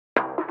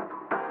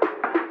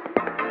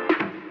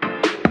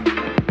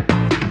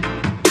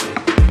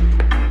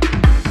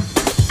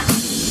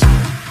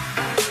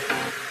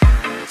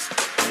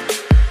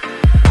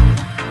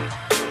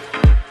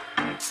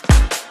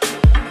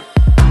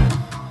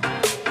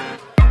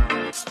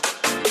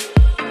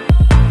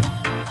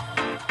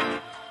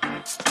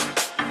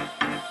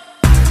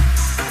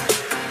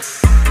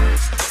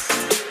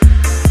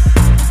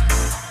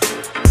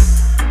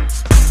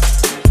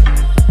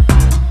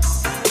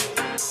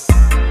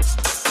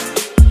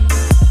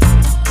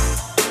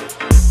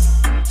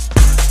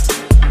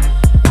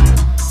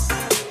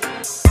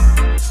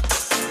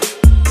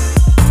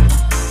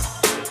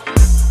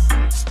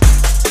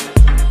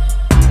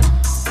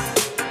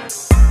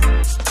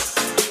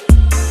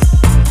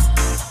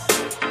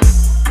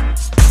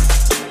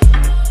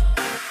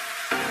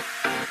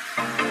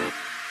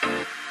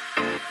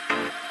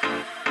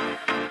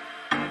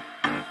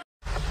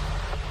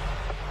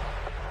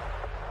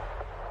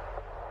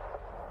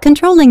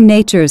Controlling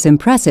nature's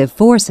impressive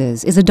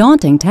forces is a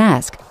daunting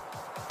task.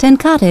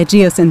 Tencate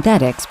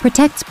Geosynthetics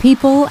protects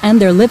people and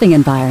their living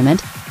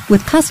environment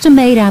with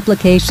custom-made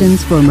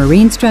applications for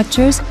marine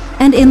structures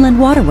and inland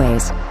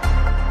waterways.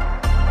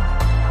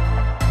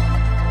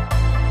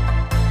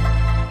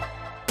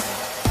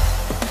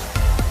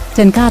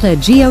 Tencate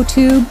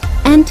geotube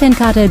and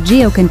Tencate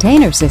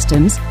geocontainer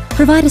systems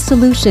provide a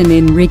solution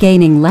in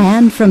regaining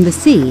land from the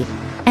sea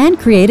and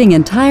creating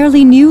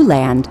entirely new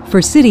land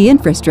for city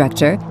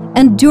infrastructure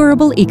and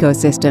durable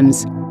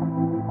ecosystems.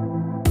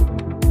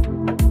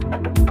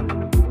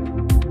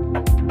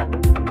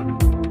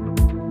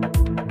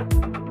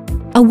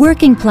 A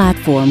working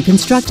platform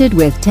constructed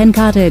with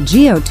Tencate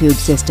geotube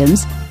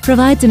systems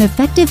provides an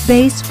effective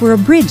base for a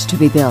bridge to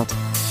be built,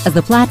 as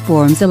the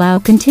platforms allow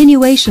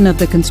continuation of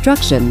the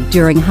construction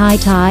during high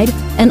tide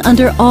and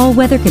under all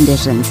weather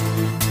conditions.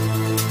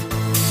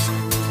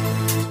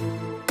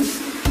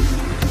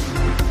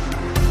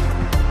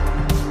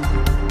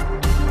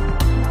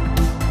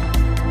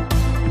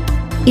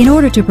 In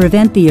order to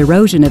prevent the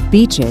erosion of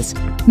beaches,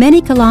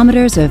 many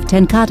kilometers of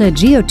Tencate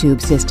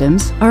geotube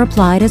systems are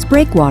applied as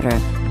breakwater.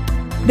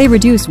 They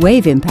reduce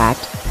wave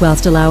impact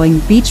whilst allowing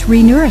beach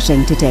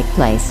renourishing to take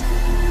place.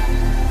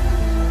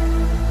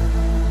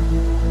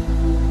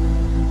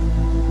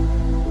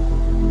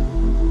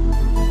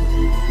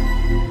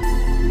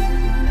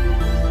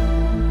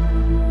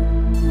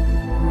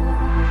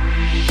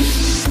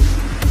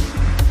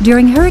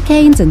 During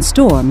hurricanes and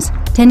storms,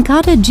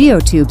 Tencate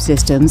geotube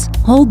systems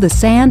hold the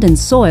sand and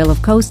soil of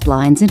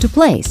coastlines into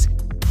place,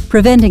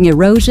 preventing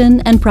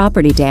erosion and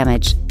property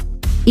damage.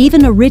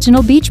 Even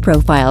original beach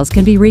profiles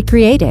can be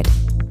recreated.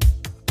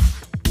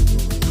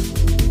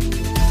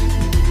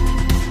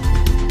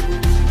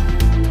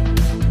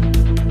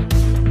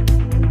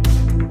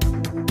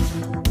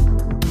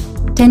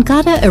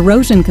 Tencate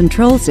erosion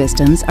control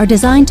systems are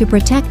designed to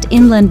protect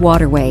inland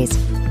waterways.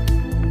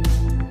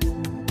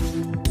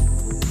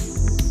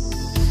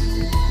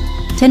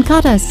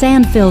 Tencate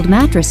sand-filled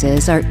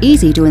mattresses are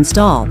easy to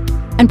install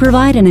and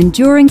provide an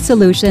enduring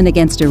solution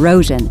against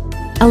erosion,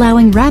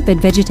 allowing rapid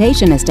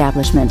vegetation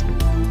establishment.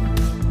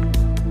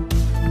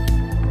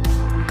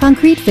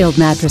 Concrete-filled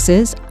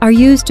mattresses are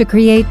used to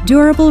create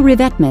durable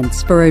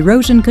revetments for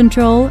erosion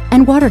control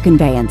and water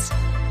conveyance.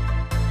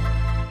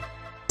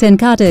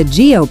 Tencate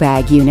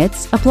geobag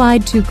units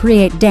applied to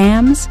create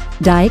dams,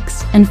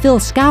 dikes, and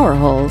fill scour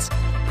holes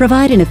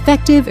provide an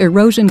effective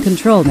erosion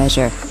control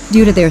measure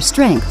due to their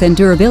strength and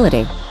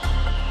durability.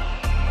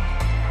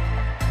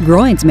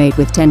 Groins made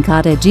with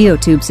Tencate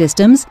geotube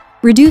systems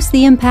reduce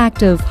the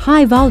impact of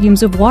high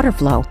volumes of water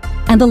flow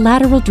and the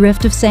lateral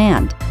drift of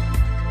sand.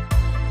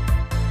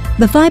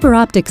 The fiber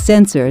optic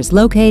sensors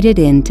located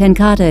in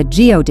Tencate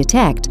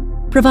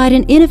GeoDetect provide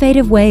an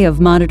innovative way of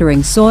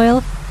monitoring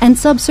soil and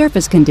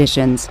subsurface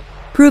conditions,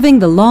 proving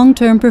the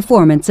long-term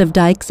performance of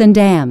dikes and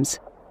dams.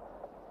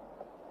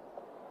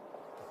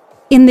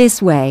 In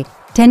this way,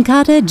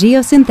 Tencate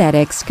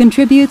Geosynthetics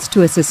contributes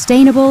to a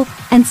sustainable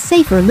and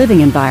safer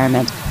living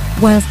environment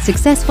whilst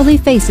successfully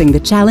facing the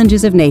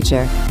challenges of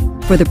nature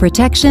for the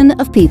protection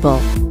of people.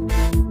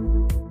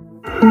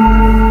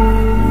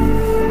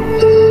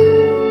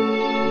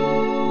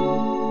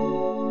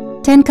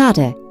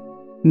 Tencate,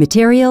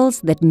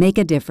 materials that make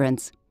a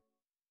difference.